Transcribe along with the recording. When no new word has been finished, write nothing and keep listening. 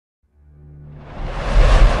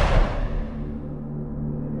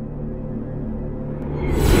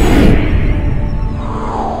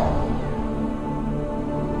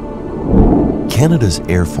Canada's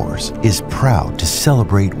Air Force is proud to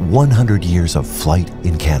celebrate 100 years of flight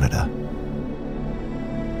in Canada.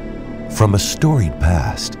 From a storied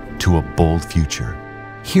past to a bold future,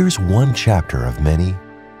 here's one chapter of many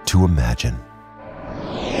to imagine.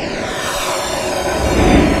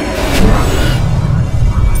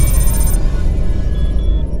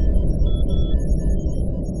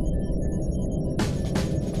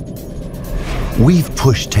 We've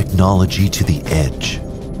pushed technology to the edge.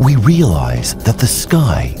 We realize that the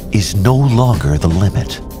sky is no longer the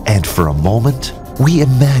limit. And for a moment, we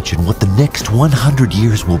imagine what the next 100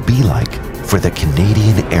 years will be like for the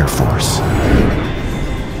Canadian Air Force.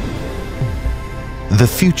 The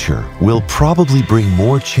future will probably bring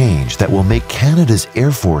more change that will make Canada's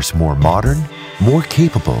Air Force more modern, more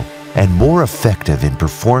capable, and more effective in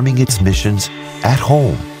performing its missions at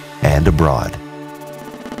home and abroad.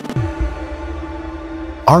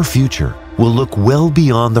 Our future will look well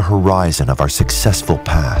beyond the horizon of our successful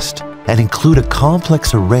past and include a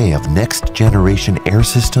complex array of next-generation air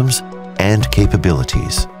systems and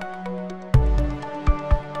capabilities.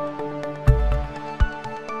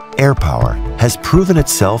 Air power has proven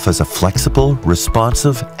itself as a flexible,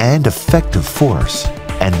 responsive, and effective force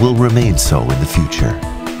and will remain so in the future.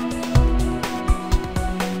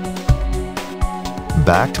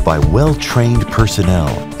 Backed by well-trained personnel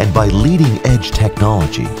and by leading-edge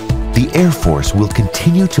technology, the Air Force will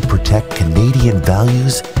continue to protect Canadian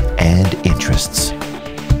values and interests.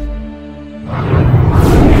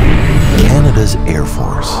 Canada's Air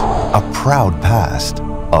Force, a proud past,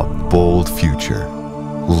 a bold future.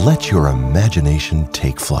 Let your imagination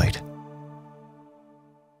take flight.